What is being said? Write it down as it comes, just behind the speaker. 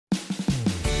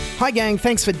Hi gang,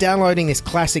 thanks for downloading this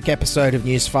classic episode of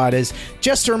Newsfighters.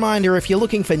 Just a reminder, if you're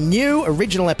looking for new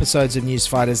original episodes of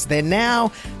Newsfighters, they're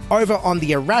now over on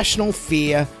the Irrational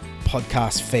Fear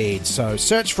podcast feed. So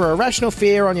search for Irrational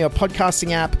Fear on your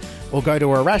podcasting app or go to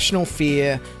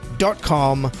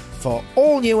irrationalfear.com for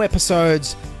all new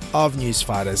episodes of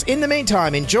Newsfighters. In the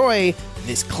meantime, enjoy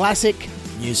this classic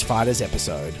Newsfighters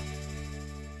episode.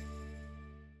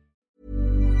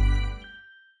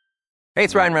 Hey,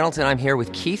 it's Ryan Reynolds, and I'm here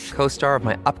with Keith, co-star of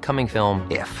my upcoming film,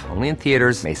 If, only in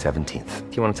theaters May 17th.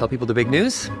 Do you want to tell people the big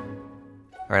news?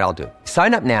 All right, I'll do it.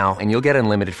 Sign up now and you'll get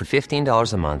unlimited for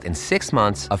 $15 a month and 6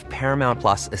 months of Paramount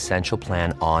Plus Essential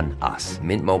Plan on us.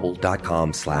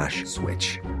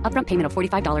 MintMobile.com/switch. Upfront payment of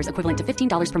 $45 equivalent to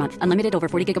 $15 per month. Unlimited over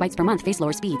 40 gigabytes per month. Face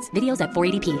lower speeds. Videos at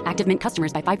 480p. Active Mint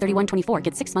customers by 531.24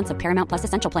 get 6 months of Paramount Plus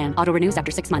Essential Plan. Auto renews after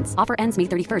 6 months. Offer ends May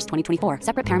 31st, 2024.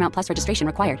 Separate Paramount Plus registration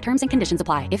required. Terms and conditions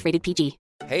apply if rated PG.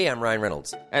 Hey, I'm Ryan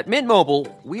Reynolds. At Mint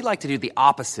Mobile, we like to do the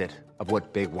opposite of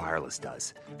what Big Wireless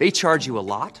does. They charge you a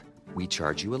lot. We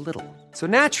charge you a little. So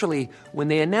naturally, when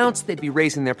they announced they'd be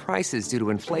raising their prices due to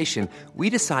inflation, we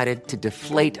decided to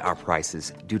deflate our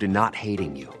prices due to not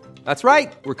hating you. That's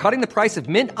right. We're cutting the price of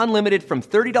Mint Unlimited from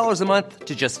 $30 a month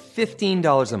to just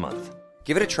 $15 a month.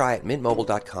 Give it a try at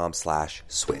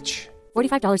mintmobile.com/switch.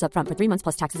 $45 upfront for 3 months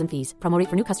plus taxes and fees. Promo rate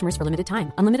for new customers for limited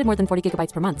time. Unlimited more than 40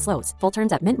 gigabytes per month. Slows full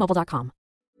terms at mintmobile.com.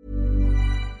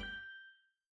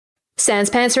 Sans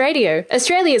Pants Radio,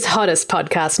 Australia's hottest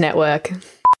podcast network.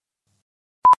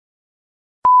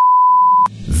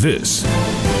 This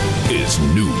is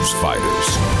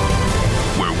Newsfighters,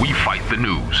 where we fight the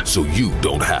news so you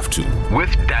don't have to.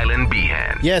 With Dylan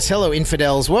Behan. Yes, hello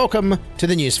infidels. Welcome to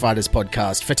the Newsfighters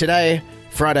podcast for today,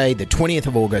 Friday, the 20th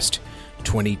of August,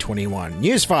 2021.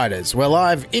 Newsfighters, we're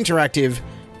live, interactive,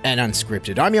 and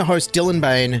unscripted. I'm your host, Dylan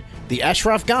Bain, the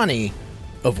Ashraf Ghani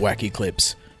of Wacky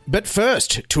Clips. But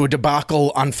first, to a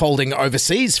debacle unfolding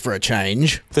overseas for a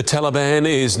change. The Taliban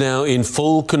is now in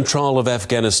full control of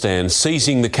Afghanistan,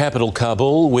 seizing the capital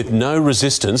Kabul with no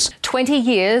resistance. 20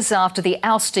 years after the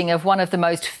ousting of one of the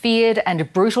most feared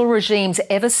and brutal regimes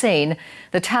ever seen,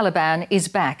 the Taliban is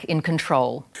back in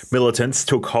control. Militants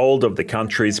took hold of the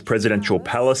country's presidential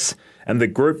palace, and the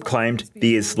group claimed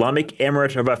the Islamic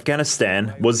Emirate of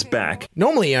Afghanistan was back.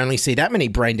 Normally you only see that many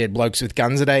brain-dead blokes with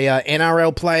guns at a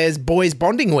NRL players' boys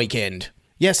bonding weekend.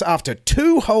 Yes, after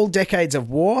 2 whole decades of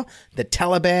war, the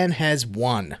Taliban has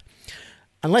won.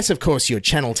 Unless, of course, you're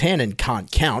Channel 10 and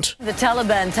can't count. The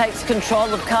Taliban takes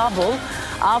control of Kabul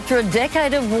after a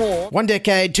decade of war. 1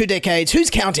 decade, 2 decades,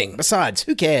 who's counting? Besides,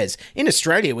 who cares? In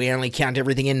Australia, we only count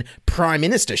everything in prime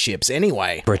ministerships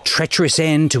anyway. For a treacherous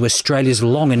end to Australia's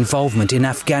long involvement in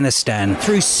Afghanistan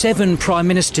through 7 prime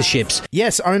ministerships.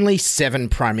 Yes, only 7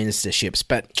 prime ministerships,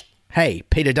 but hey,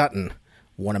 Peter Dutton,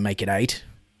 want to make it 8?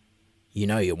 You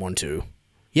know you want to.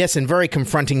 Yes, and very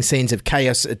confronting scenes of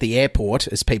chaos at the airport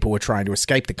as people were trying to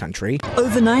escape the country.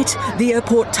 Overnight, the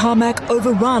airport tarmac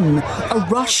overrun, a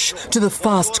rush to the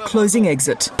fast-closing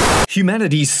exit.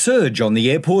 Humanity's surge on the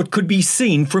airport could be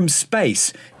seen from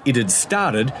space. It had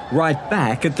started right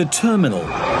back at the terminal.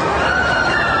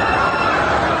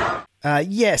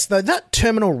 Yes, though that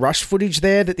terminal rush footage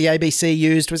there that the ABC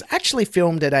used was actually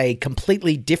filmed at a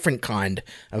completely different kind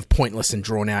of pointless and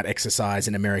drawn-out exercise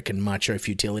in American macho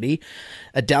futility,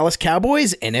 a Dallas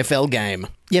Cowboys NFL game.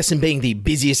 Yes, and being the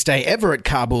busiest day ever at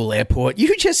Kabul airport,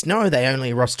 you just know they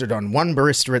only rostered on one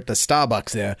barista at the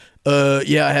Starbucks there.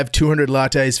 Yeah, I have 200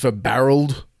 lattes for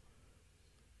barreled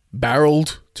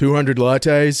 200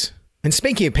 lattes. And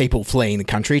speaking of people fleeing the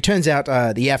country, it turns out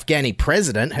the Afghani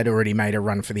president had already made a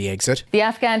run for the exit. The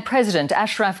Afghan president,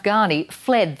 Ashraf Ghani,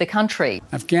 fled the country.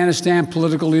 Afghanistan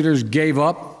political leaders gave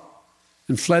up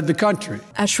and fled the country.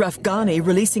 Ashraf Ghani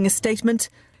releasing a statement.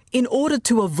 In order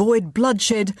to avoid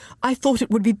bloodshed, I thought it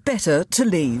would be better to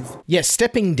leave. Yes,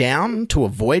 stepping down to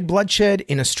avoid bloodshed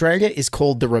in Australia is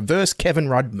called the reverse Kevin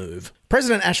Rudd move.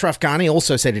 President Ashraf Ghani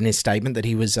also said in his statement that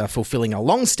he was fulfilling a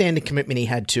long-standing commitment he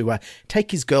had to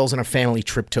take his girls on a family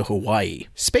trip to Hawaii.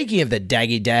 Speaking of the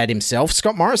daggy dad himself,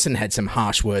 Scott Morrison had some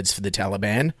harsh words for the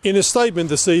Taliban. In a statement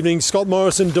this evening, Scott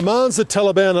Morrison demands the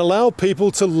Taliban allow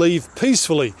people to leave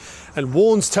peacefully and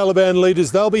warns Taliban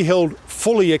leaders they'll be held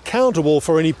fully accountable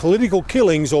for any political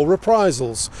killings or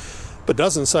reprisals, but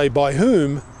doesn't say by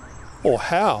whom or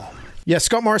how. Yeah,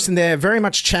 Scott Morrison there, very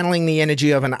much channeling the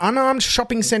energy of an unarmed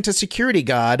shopping centre security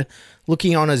guard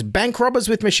looking on as bank robbers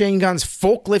with machine guns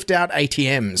forklift out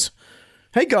ATMs.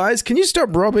 Hey guys, can you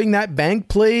stop robbing that bank,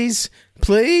 please?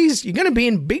 Please? You're going to be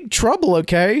in big trouble,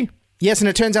 okay? Yes, and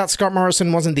it turns out Scott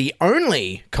Morrison wasn't the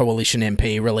only coalition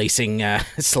MP releasing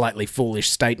slightly foolish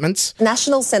statements.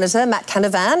 National Senator Matt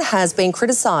Canavan has been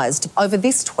criticised over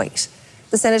this tweet.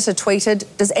 The senator tweeted,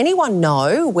 "Does anyone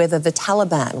know whether the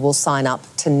Taliban will sign up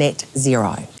to net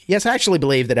zero?" Yes, I actually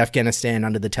believe that Afghanistan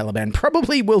under the Taliban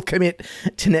probably will commit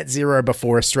to net zero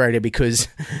before Australia because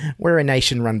we're a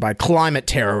nation run by climate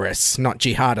terrorists, not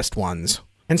jihadist ones.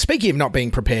 And speaking of not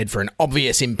being prepared for an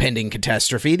obvious impending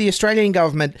catastrophe, the Australian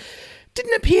government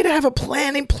didn't appear to have a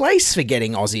plan in place for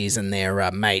getting Aussies and their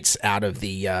mates out of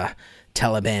the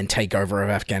Taliban takeover of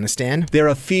Afghanistan. There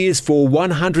are fears for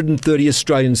 130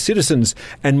 Australian citizens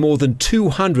and more than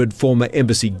 200 former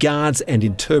embassy guards and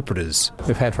interpreters.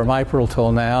 We've had from April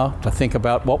till now to think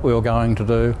about what we were going to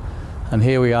do, and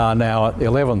here we are now at the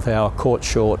 11th hour, caught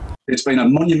short. It's been a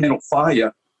monumental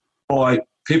failure by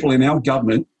people in our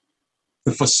government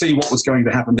to foresee what was going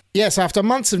to happen. Yes, after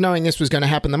months of knowing this was going to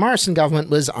happen, the Morrison government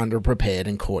was underprepared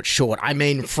and caught short. I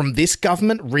mean, from this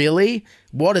government, really?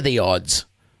 What are the odds?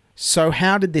 So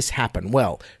how did this happen?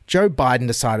 Well, Joe Biden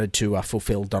decided to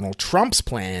fulfill Donald Trump's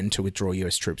plan to withdraw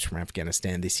US troops from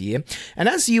Afghanistan this year. And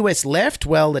as the US left,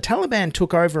 well, the Taliban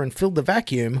took over and filled the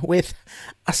vacuum with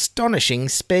astonishing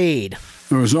speed.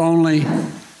 There was only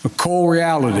a cold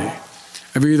reality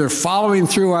of either following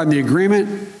through on the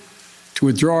agreement to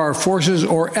withdraw our forces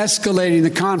or escalating the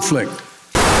conflict.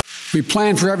 We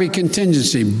planned for every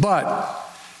contingency, but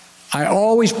I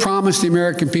always promised the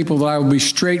American people that I would be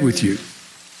straight with you.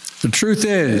 The truth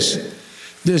is,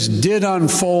 this did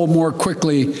unfold more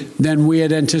quickly than we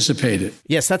had anticipated.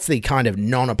 Yes, that's the kind of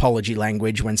non-apology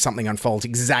language when something unfolds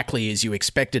exactly as you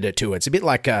expected it to. It's a bit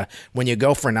like when your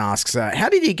girlfriend asks, how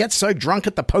did you get so drunk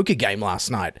at the poker game last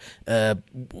night?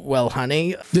 Well,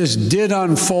 honey... This did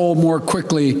unfold more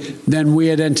quickly than we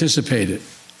had anticipated.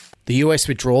 The US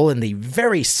withdrawal and the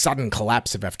very sudden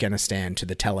collapse of Afghanistan to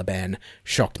the Taliban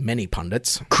shocked many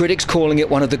pundits. Critics calling it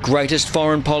one of the greatest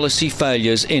foreign policy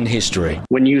failures in history.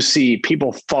 When you see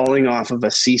people falling off of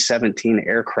a C-17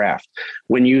 aircraft,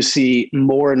 when you see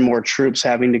more and more troops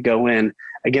having to go in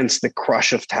against the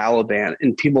crush of Taliban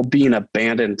and people being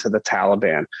abandoned to the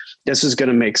Taliban, this is going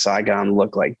to make Saigon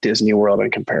look like Disney World in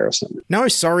comparison. No,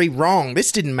 sorry, wrong.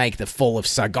 This didn't make the fall of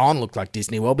Saigon look like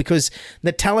Disney World because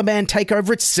the Taliban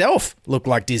takeover itself looked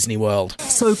like Disney World.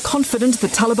 So confident the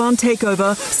Taliban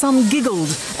takeover, some giggled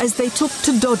as they took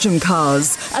to dodgem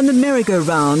cars and the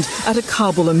merry-go-round at a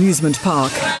Kabul amusement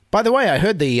park. By the way, I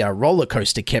heard the roller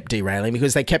coaster kept derailing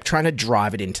because they kept trying to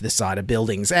drive it into the side of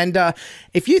buildings. And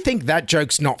if you think that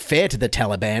joke's not fair to the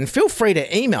Taliban, feel free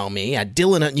to email me at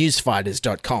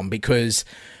dylan@newsfighters.com because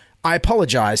I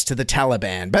apologise to the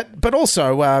Taliban. But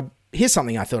also, here's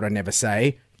something I thought I'd never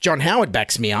say. John Howard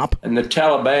backs me up. And the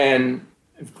Taliban,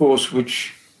 of course,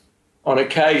 which on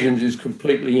occasions is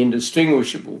completely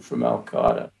indistinguishable from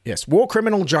Al-Qaeda. Yes, war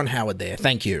criminal John Howard there,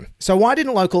 thank you. So why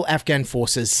didn't local Afghan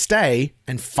forces stay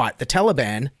and fight the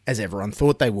Taliban as everyone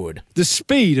thought they would? The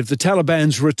speed of the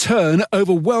Taliban's return,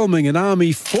 overwhelming an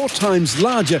army 4 times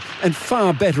larger and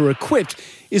far better equipped,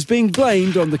 is being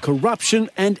blamed on the corruption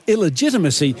and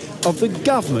illegitimacy of the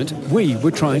government we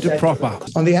were trying to prop up.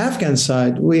 On the Afghan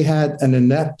side, we had an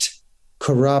inept,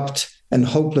 corrupt, and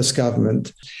hopeless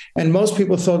government. And most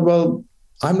people thought, well,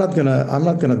 I'm not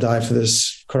gonna die for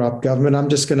this corrupt government. I'm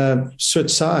just gonna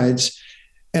switch sides.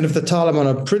 And if the Taliban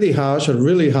are pretty harsh or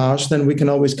really harsh, then we can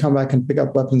always come back and pick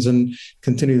up weapons and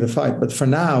continue the fight. But for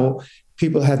now,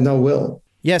 people had no will.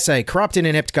 Yes, a corrupt and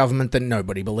inept government that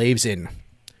nobody believes in.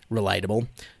 Relatable.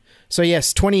 So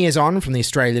yes, 20 years on from the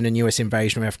Australian and US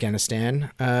invasion of Afghanistan,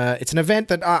 it's an event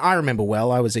that I remember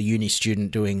well. I was a uni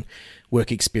student doing work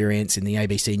experience in the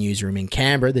ABC newsroom in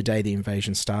Canberra the day the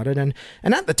invasion started. And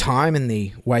at the time, in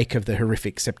the wake of the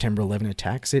horrific September 11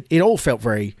 attacks, it all felt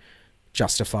very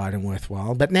justified and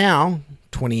worthwhile. But now,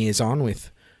 20 years on with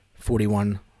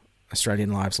 41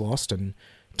 Australian lives lost and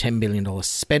 $10 billion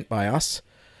spent by us,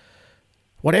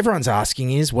 what everyone's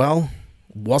asking is, well,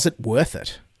 was it worth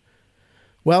it?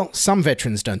 Well, some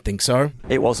veterans don't think so.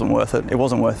 It wasn't worth it. It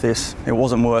wasn't worth this. It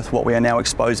wasn't worth what we are now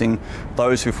exposing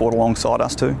those who fought alongside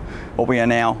us to, what we are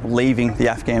now leaving the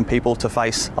Afghan people to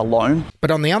face alone. But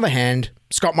on the other hand,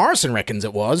 Scott Morrison reckons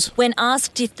it was. When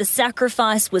asked if the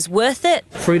sacrifice was worth it...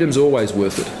 Freedom's always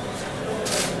worth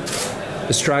it.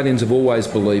 Australians have always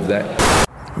believed that.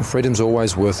 Freedom's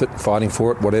always worth it, fighting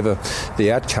for it, whatever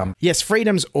the outcome. Yes,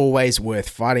 freedom's always worth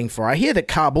fighting for. I hear that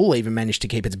Kabul even managed to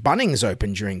keep its Bunnings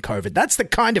open during COVID. That's the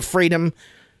kind of freedom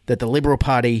that the Liberal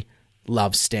Party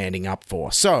loves standing up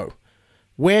for. So,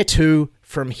 where to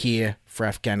from here for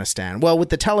Afghanistan? Well, with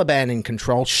the Taliban in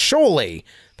control, surely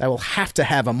they will have to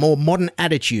have a more modern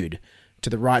attitude to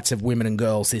the rights of women and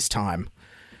girls this time.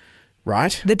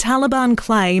 right? The Taliban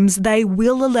claims they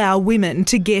will allow women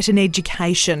to get an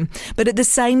education, but at the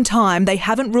same time they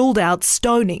haven't ruled out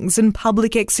stonings and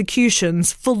public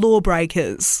executions for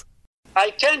lawbreakers.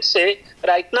 I can't say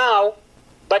right now,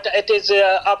 but it is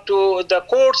up to the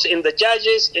courts and the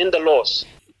judges and the laws.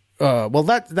 Well,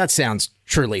 that sounds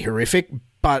truly horrific,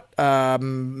 but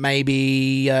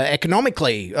maybe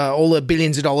economically, all the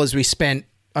billions of dollars we spent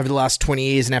over the last 20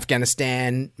 years in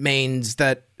Afghanistan means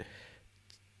that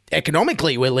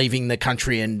economically we're leaving the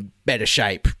country in better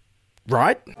shape,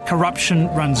 right? Corruption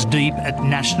runs deep at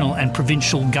national and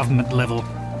provincial government level,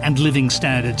 and living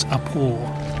standards are poor.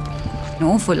 An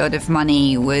awful lot of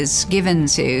money was given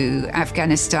to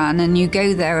Afghanistan, and you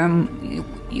go there and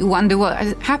you wonder what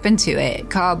happened to it.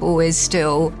 Kabul is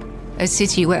still a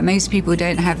city where most people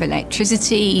don't have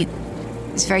electricity.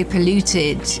 It's a very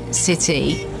polluted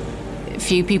city.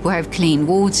 Few people have clean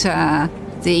water.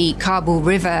 The Kabul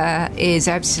River is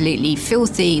absolutely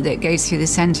filthy that goes through the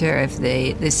centre of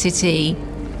the city.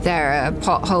 There are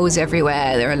potholes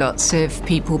everywhere. There are lots of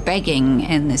people begging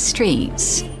in the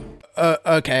streets.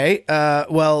 Okay.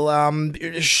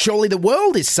 Surely the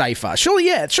world is safer.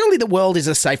 Surely the world is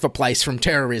a safer place from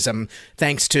terrorism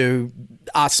thanks to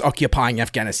us occupying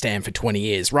Afghanistan for 20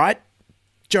 years, right?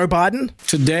 Joe Biden?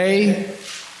 Today,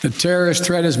 the terrorist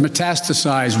threat has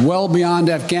metastasized well beyond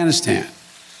Afghanistan.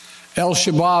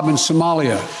 Al-Shabaab in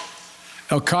Somalia,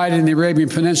 Al-Qaeda in the Arabian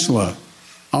Peninsula,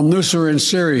 al-Nusra in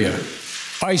Syria,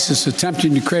 ISIS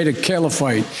attempting to create a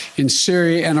caliphate in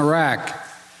Syria and Iraq,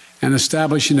 and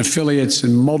establishing affiliates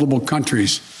in multiple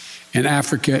countries in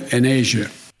Africa and Asia.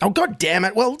 Oh, God damn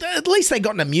it. Well, at least they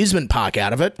got an amusement park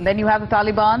out of it. Then you have the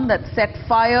Taliban that set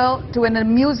fire to an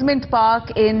amusement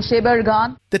park in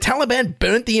Sheberghan. The Taliban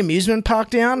burnt the amusement park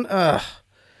down? Ugh.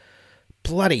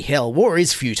 Bloody hell, war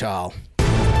is futile.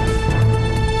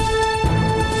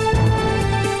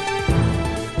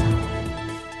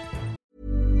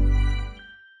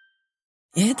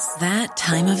 It's that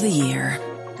time of the year.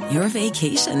 Your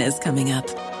vacation is coming up.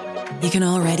 You can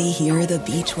already hear the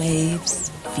beach waves,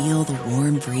 feel the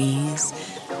warm breeze,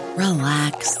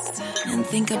 relax, and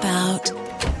think about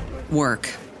work.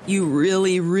 You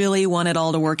really, really want it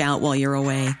all to work out while you're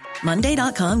away.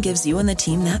 Monday.com gives you and the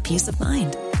team that peace of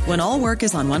mind. When all work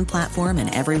is on one platform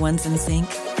and everyone's in sync,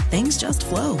 things just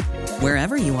flow.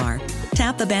 Wherever you are,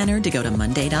 tap the banner to go to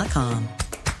Monday.com.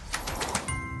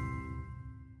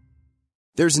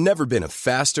 There's never been a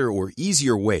faster or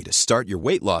easier way to start your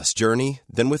weight loss journey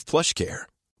than with PlushCare.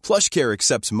 PlushCare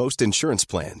accepts most insurance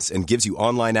plans and gives you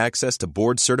online access to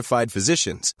board-certified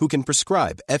physicians who can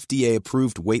prescribe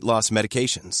FDA-approved weight loss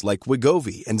medications like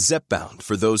Wegovy and Zepbound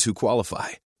for those who qualify.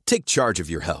 Take charge of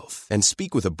your health and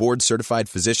speak with a board-certified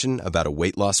physician about a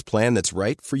weight loss plan that's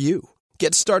right for you.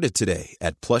 Get started today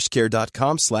at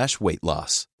plushcare.com/weight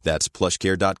loss. That's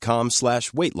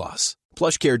plushcare.com/weight loss.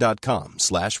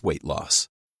 plushcare.com/weight loss.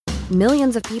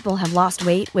 Millions of people have lost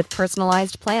weight with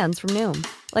personalized plans from Noom.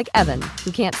 Like Evan,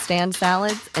 who can't stand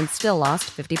salads and still lost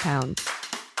 50 pounds.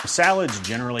 Salads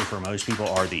generally for most people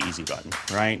are the easy button,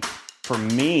 right? For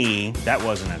me, that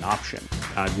wasn't an option.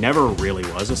 I never really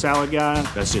was a salad guy.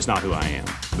 That's just not who I am.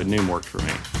 But Noom worked for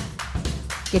me.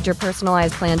 Get your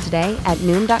personalized plan today at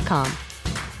Noom.com.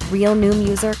 Real Noom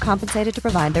user compensated to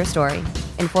provide their story.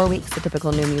 In 4 weeks, the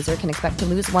typical Noom user can expect to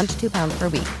lose 1 to 2 pounds per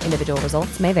week. Individual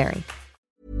results may vary.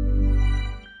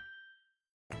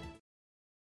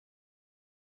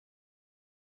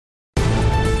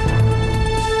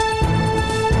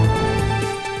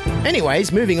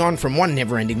 Anyways, moving on from one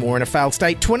never-ending war in a failed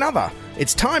state to another.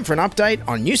 It's time for an update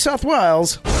on New South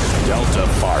Wales. Delta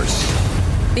farce.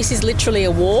 This is literally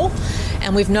a war,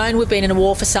 and we've known we've been in a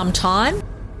war for some time.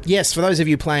 Yes, for those of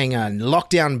you playing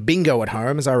lockdown bingo at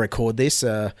home as I record this,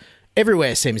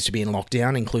 everywhere seems to be in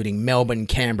lockdown, including Melbourne,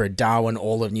 Canberra, Darwin,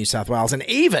 all of New South Wales, and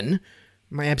even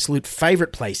my absolute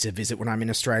favourite place to visit when I'm in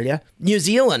Australia, New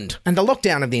Zealand. And the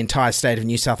lockdown of the entire state of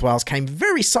New South Wales came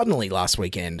very suddenly last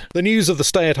weekend. The news of the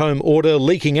stay-at-home order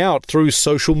leaking out through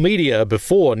social media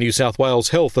before New South Wales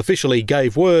Health officially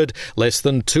gave word less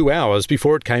than 2 hours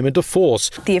before it came into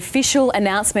force. The official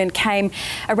announcement came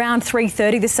around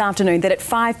 3:30 this afternoon that at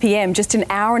 5 p.m, just an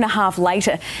hour and a half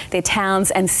later, their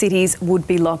towns and cities would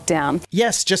be locked down.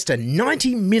 Yes, just a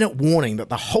 90-minute warning that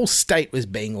the whole state was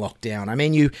being locked down. I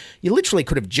mean, you literally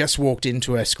could have just walked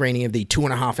into a screening of the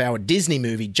 2.5-hour Disney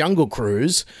movie Jungle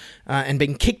Cruise and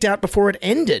been kicked out before it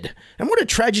ended. And what a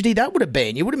tragedy that would have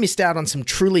been. You would have missed out on some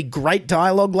truly great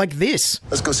dialogue like this.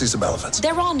 Let's go see some elephants.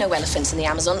 There are no elephants in the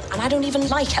Amazon, and I don't even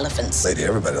like elephants. Lady,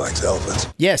 everybody likes elephants.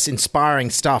 Yes,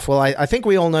 inspiring stuff. Well, I think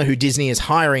we all know who Disney is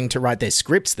hiring to write their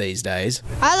scripts these days.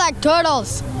 I like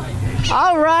turtles.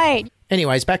 All right.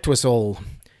 Anyways, back to us all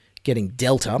getting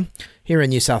Delta. Here in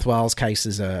New South Wales,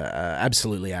 cases are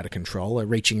absolutely out of control,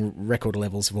 reaching record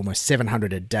levels of almost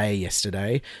 700 a day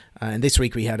yesterday. And this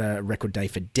week we had a record day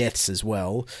for deaths as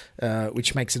well,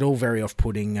 which makes it all very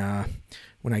off-putting.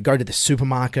 When I go to the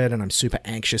supermarket and I'm super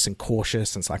anxious and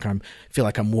cautious, it's like I feel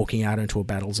like I'm walking out into a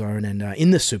battle zone. And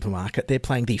in the supermarket, they're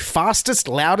playing the fastest,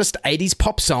 loudest 80s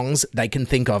pop songs they can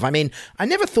think of. I mean, I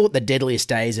never thought the deadliest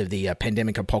days of the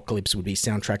pandemic apocalypse would be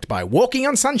soundtracked by Walking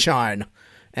on Sunshine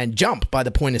and Jump by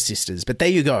the Pointer Sisters, but there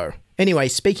you go. Anyway,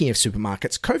 speaking of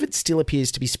supermarkets, COVID still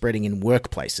appears to be spreading in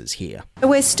workplaces here.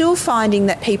 We're still finding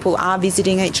that people are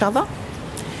visiting each other,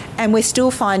 and we're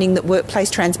still finding that workplace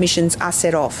transmissions are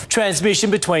set off. Transmission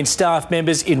between staff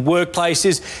members in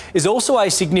workplaces is also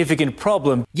a significant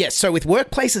problem. Yes, so with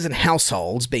workplaces and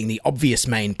households being the obvious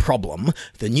main problem,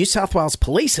 the New South Wales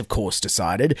Police, of course,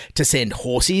 decided to send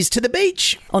horsies to the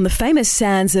beach. On the famous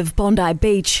sands of Bondi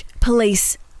Beach,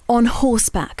 police on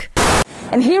horseback.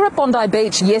 And here at Bondi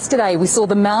Beach yesterday, we saw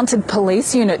the mounted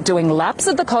police unit doing laps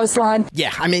of the coastline.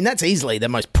 Yeah, I mean, that's easily the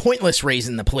most pointless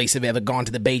reason the police have ever gone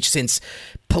to the beach since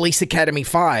Police Academy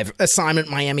 5, Assignment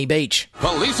Miami Beach.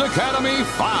 Police Academy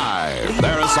 5.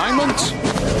 Their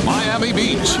assignment, Miami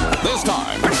Beach. This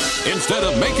time, instead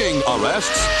of making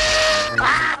arrests,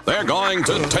 they're going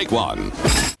to take one.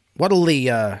 What'll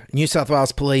the New South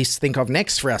Wales Police think of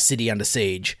next for our city under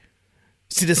siege?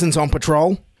 Citizens on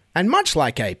patrol? And much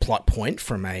like a plot point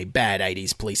from a bad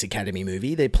 80s Police Academy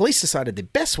movie, the police decided the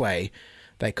best way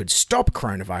they could stop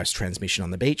coronavirus transmission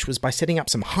on the beach was by setting up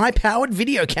some high-powered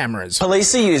video cameras.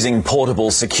 Police are using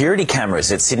portable security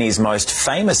cameras at Sydney's most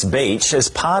famous beach as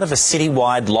part of a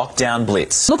citywide lockdown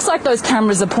blitz. Looks like those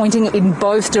cameras are pointing in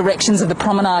both directions of the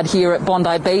promenade here at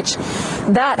Bondi Beach.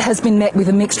 That has been met with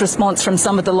a mixed response from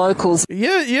some of the locals.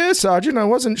 Yeah, Sergeant, I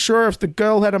wasn't sure if the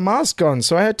girl had a mask on,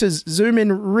 so I had to zoom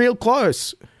in real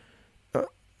close.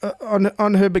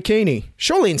 On her bikini.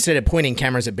 Surely instead of pointing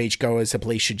cameras at beachgoers, the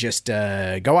police should just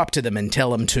go up to them and tell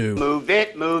them to move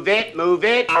it.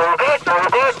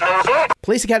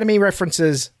 Police Academy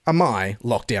references are my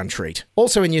lockdown treat.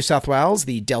 Also in New South Wales,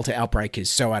 the Delta outbreak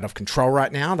is so out of control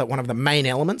right now that one of the main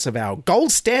elements of our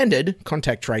gold standard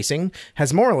contact tracing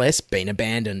has more or less been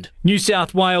abandoned. New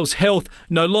South Wales Health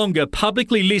no longer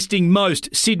publicly listing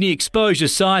most Sydney exposure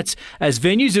sites as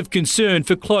venues of concern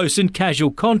for close and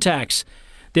casual contacts.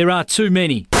 There are too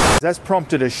many. That's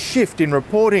prompted a shift in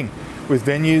reporting, with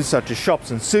venues such as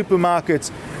shops and supermarkets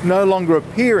no longer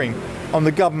appearing on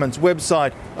the government's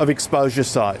website of exposure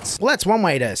sites. Well, that's one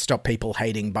way to stop people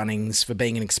hating Bunnings for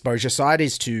being an exposure site,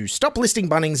 is to stop listing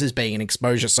Bunnings as being an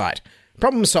exposure site.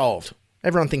 Problem solved.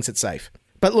 Everyone thinks it's safe.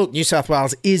 But look, New South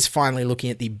Wales is finally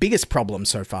looking at the biggest problem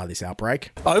so far this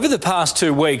outbreak. Over the past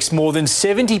 2 weeks, more than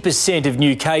 70% of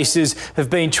new cases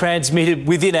have been transmitted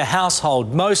within a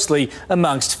household, mostly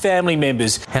amongst family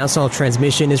members. Household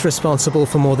transmission is responsible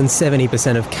for more than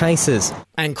 70% of cases.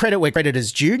 And credit where credit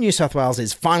is due, New South Wales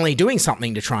is finally doing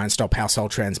something to try and stop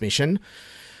household transmission,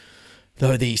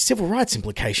 though the civil rights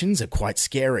implications are quite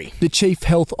scary. The Chief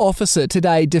Health Officer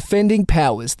today defending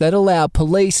powers that allow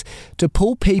police to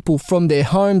pull people from their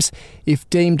homes if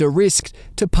deemed a risk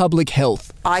to public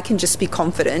health. I can just be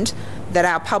confident that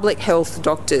our public health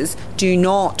doctors do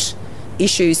not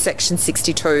issue Section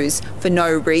 62s for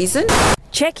no reason.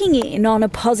 Checking in on a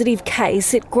positive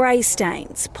case at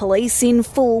Greystanes, police in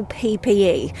full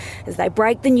PPE as they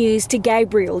break the news to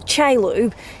Gabriel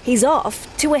Chalu. He's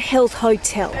off to a health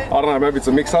hotel. I don't know, maybe it's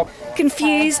a mix-up.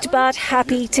 Confused but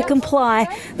happy to comply,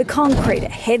 the concreter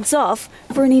heads off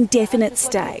for an indefinite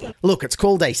stay. Look, it's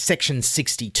called a Section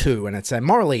 62 and it's a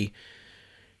morally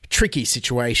tricky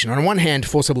situation. On one hand,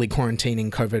 forcibly quarantining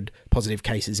COVID-positive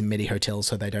cases in many hotels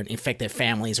so they don't infect their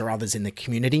families or others in the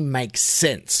community makes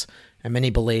sense. And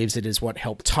many believes it is what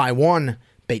helped Taiwan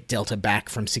beat Delta back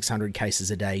from 600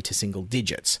 cases a day to single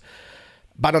digits.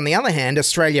 But on the other hand,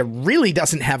 Australia really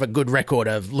doesn't have a good record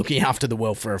of looking after the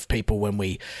welfare of people when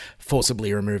we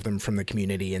forcibly remove them from the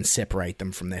community and separate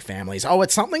them from their families. Oh,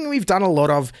 it's something we've done a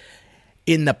lot of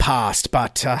in the past,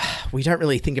 but we don't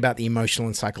really think about the emotional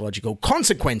and psychological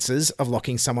consequences of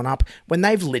locking someone up when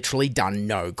they've literally done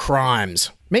no crimes.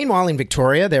 Meanwhile, in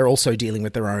Victoria, they're also dealing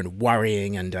with their own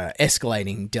worrying and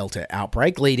escalating Delta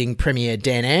outbreak, leading Premier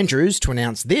Dan Andrews to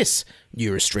announce this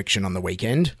new restriction on the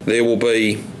weekend. There will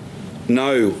be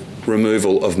no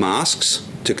removal of masks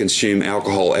to consume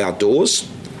alcohol outdoors.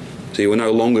 So you will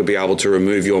no longer be able to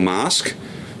remove your mask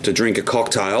to drink a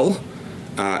cocktail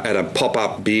at a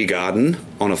pop-up beer garden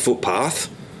on a footpath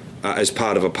as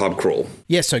part of a pub crawl.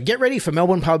 Yeah, so get ready for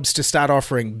Melbourne pubs to start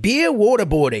offering beer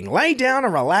waterboarding. Lay down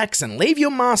and relax and leave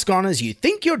your mask on as you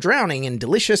think you're drowning in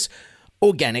delicious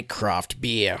organic craft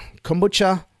beer.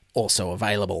 Kombucha, also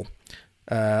available.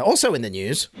 Also in the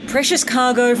news, Precious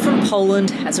cargo from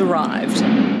Poland has arrived.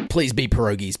 Please be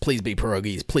pierogies, please be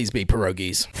pierogies, please be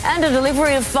pierogies. And a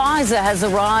delivery of Pfizer has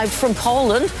arrived from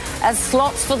Poland as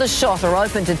slots for the shot are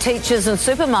open to teachers and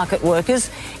supermarket workers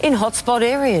in hotspot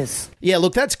areas. Yeah,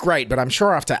 look, that's great, but I'm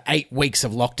sure after 8 weeks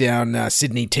of lockdown,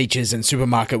 Sydney teachers and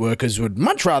supermarket workers would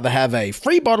much rather have a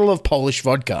free bottle of Polish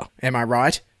vodka. Am I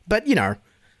right? But, you know,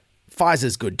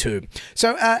 Pfizer's good too.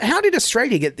 So how did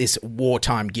Australia get this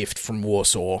wartime gift from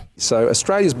Warsaw? So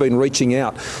Australia's been reaching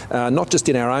out, not just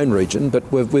in our own region, but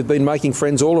we've been making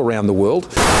friends all around the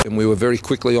world. And we were very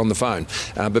quickly on the phone.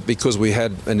 But because we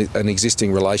had an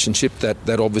existing relationship,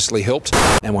 that obviously helped.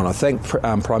 And I want to thank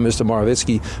Prime Minister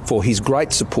Morawiecki for his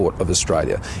great support of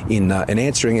Australia in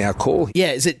answering our call.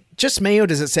 Yeah, is it just me or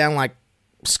does it sound like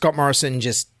Scott Morrison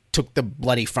just took the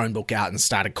bloody phone book out and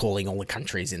started calling all the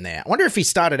countries in there? I wonder if he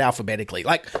started alphabetically.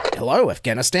 Like, hello,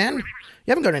 Afghanistan? You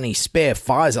haven't got any spare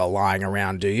Pfizer lying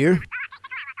around, do you?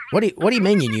 What do you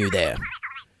mean you knew there?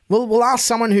 Well, we'll ask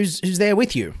someone who's there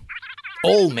with you.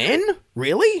 All men?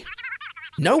 Really?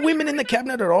 No women in the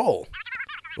cabinet at all?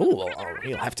 Oh, well,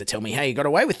 you'll have to tell me how you got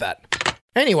away with that.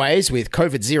 Anyways, with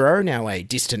COVID-0 now a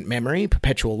distant memory,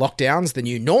 perpetual lockdowns the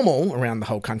new normal around the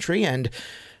whole country, and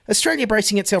Australia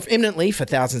bracing itself imminently for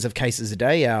thousands of cases a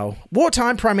day, our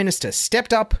wartime Prime Minister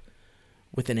stepped up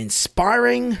with an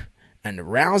inspiring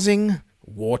and rousing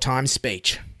wartime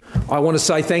speech. I want to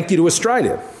say thank you to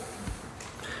Australia.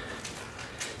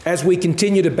 As we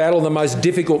continue to battle the most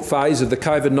difficult phase of the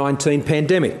COVID-19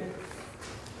 pandemic,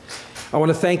 I want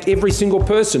to thank every single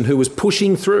person who was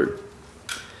pushing through.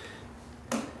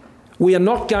 We are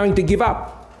not going to give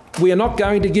up. We are not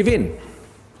going to give in.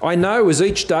 I know as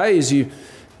each day, as you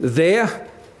there,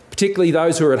 particularly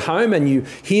those who are at home, and you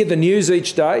hear the news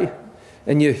each day,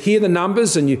 and you hear the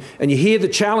numbers, and you hear the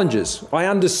challenges, I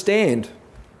understand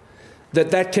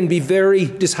that can be very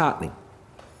disheartening,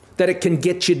 that it can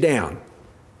get you down.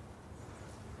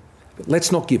 But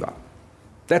let's not give up.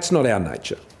 That's not our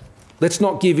nature. Let's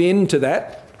not give in to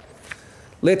that.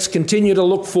 Let's continue to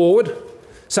look forward.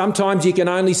 Sometimes you can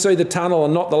only see the tunnel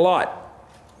and not the light.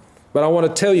 But I want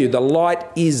to tell you, the light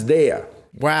is there.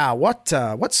 Wow, what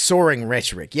soaring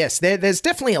rhetoric. Yes, there's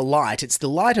definitely a light. It's the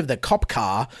light of the cop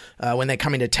car when they're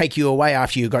coming to take you away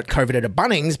after you got COVID at a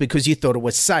Bunnings because you thought it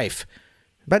was safe.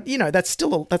 But, you know, that's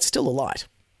still a light.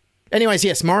 Anyways,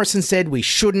 yes, Morrison said we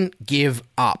shouldn't give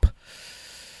up.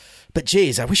 But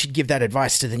geez, I wish he'd give that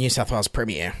advice to the New South Wales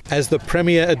Premier. As the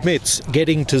Premier admits,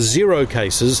 getting to 0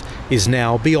 cases is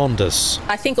now beyond us.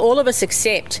 I think all of us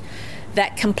accept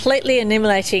that completely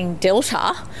eliminating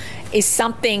Delta is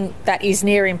something that is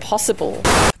near impossible.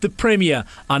 The Premier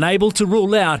unable to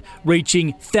rule out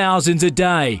reaching thousands a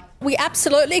day. We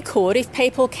absolutely could if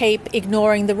people keep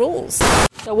ignoring the rules.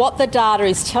 So what the data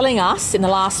is telling us in the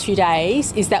last few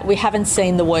days is that we haven't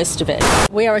seen the worst of it.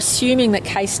 We are assuming that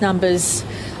case numbers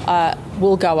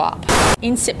will go up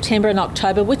in September and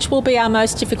October, which will be our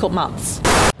most difficult months.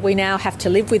 We now have to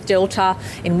live with Delta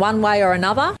in one way or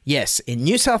another. Yes, in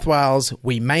New South Wales,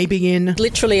 we may be in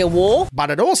literally a war.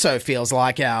 But it also feels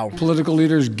like our political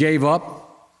leaders gave up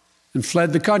and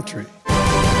fled the country.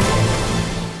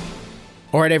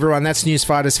 All right, everyone, that's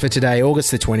Newsfighters for today,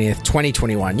 August the 20th,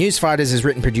 2021. Newsfighters is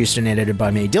written, produced and edited by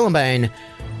me, Dylan Bain,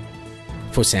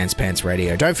 for Sans Pants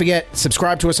Radio. Don't forget,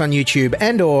 subscribe to us on YouTube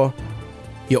and or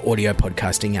your audio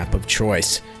podcasting app of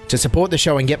choice. To support the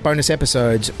show and get bonus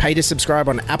episodes, pay to subscribe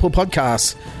on Apple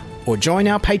Podcasts or join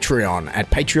our Patreon at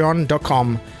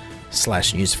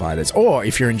patreon.com/newsfighters. Or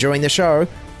if you're enjoying the show,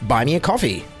 buy me a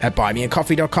coffee at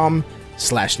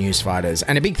buymeacoffee.com/newsfighters.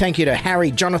 And a big thank you to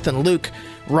Harry, Jonathan, Luke,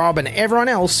 Rob, and everyone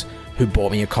else who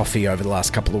bought me a coffee over the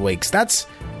last couple of weeks. That's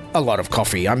a lot of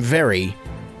coffee. I'm very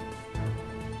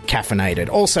caffeinated.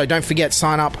 Also, don't forget,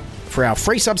 sign up for our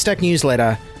free Substack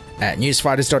newsletter at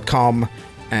newsfighters.com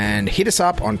and hit us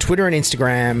up on Twitter and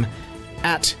Instagram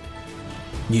at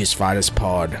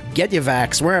NewsFightersPod. Get your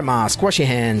vax, wear a mask, wash your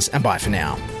hands, and bye for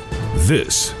now.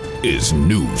 This is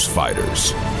News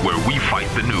Fighters, where we fight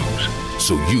the news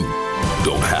so you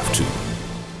don't have to.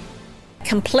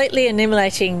 Completely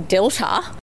eliminating Delta.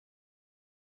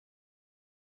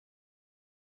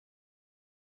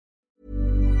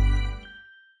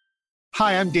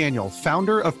 Hi, I'm Daniel,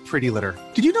 founder of Pretty Litter.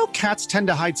 Did you know cats tend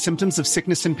to hide symptoms of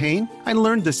sickness and pain? I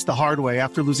learned this the hard way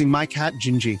after losing my cat,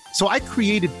 Gingy. So I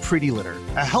created Pretty Litter,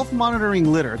 a health monitoring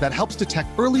litter that helps detect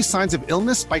early signs of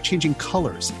illness by changing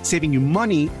colors, saving you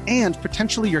money and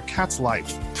potentially your cat's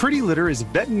life. Pretty Litter is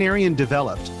veterinarian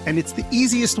developed, and it's the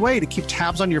easiest way to keep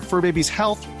tabs on your fur baby's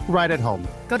health right at home.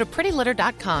 Go to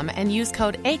prettylitter.com and use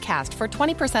code ACAST for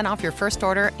 20% off your first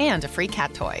order and a free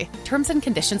cat toy. Terms and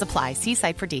conditions apply. See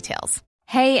site for details.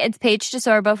 Hey, it's Paige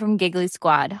DeSorbo from Giggly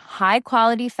Squad. High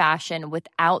quality fashion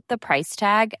without the price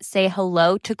tag. Say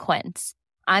hello to Quince.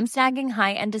 I'm snagging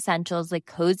high-end essentials like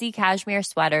cozy cashmere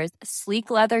sweaters, sleek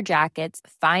leather jackets,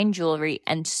 fine jewelry,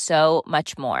 and so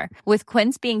much more. With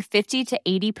Quince being 50 to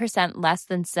 80% less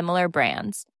than similar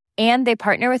brands. And they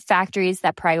partner with factories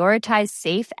that prioritize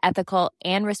safe, ethical,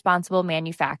 and responsible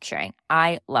manufacturing.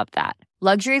 I love that.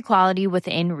 Luxury quality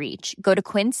within reach. Go to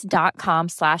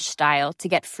quince.com/style to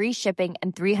get free shipping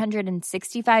and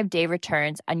 365-day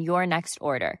returns on your next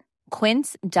order.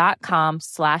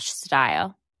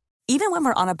 Quince.com/style. Even when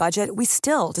we're on a budget, we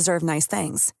still deserve nice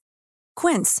things.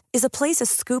 Quince is a place to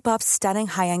scoop up stunning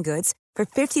high-end goods for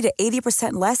 50 to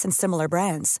 80% less than similar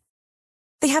brands.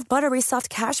 They have buttery soft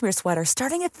cashmere sweaters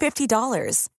starting at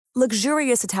 $50,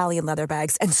 luxurious Italian leather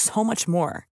bags, and so much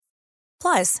more.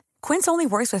 Plus, Quince only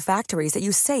works with factories that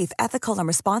use safe, ethical, and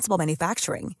responsible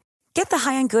manufacturing. Get the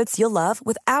high-end goods you'll love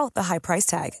without the high price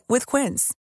tag with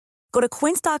Quince. Go to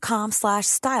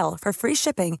quince.com/style for free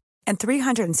shipping and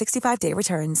 365-day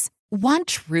returns. Want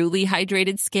truly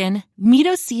hydrated skin? Meet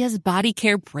Osea's Body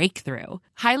Care Breakthrough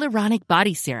Hyaluronic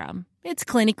Body Serum. It's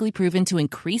clinically proven to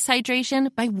increase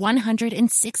hydration by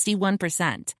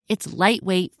 161%. It's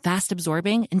lightweight,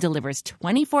 fast-absorbing, and delivers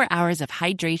 24 hours of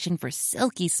hydration for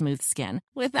silky smooth skin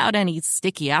without any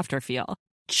sticky afterfeel.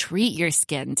 Treat your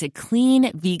skin to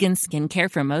clean, vegan skincare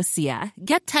from Osea.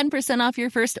 Get 10% off your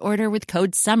first order with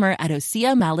code SUMMER at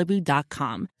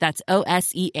OseaMalibu.com. That's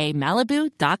OSEA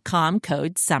Malibu.com,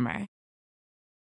 code SUMMER.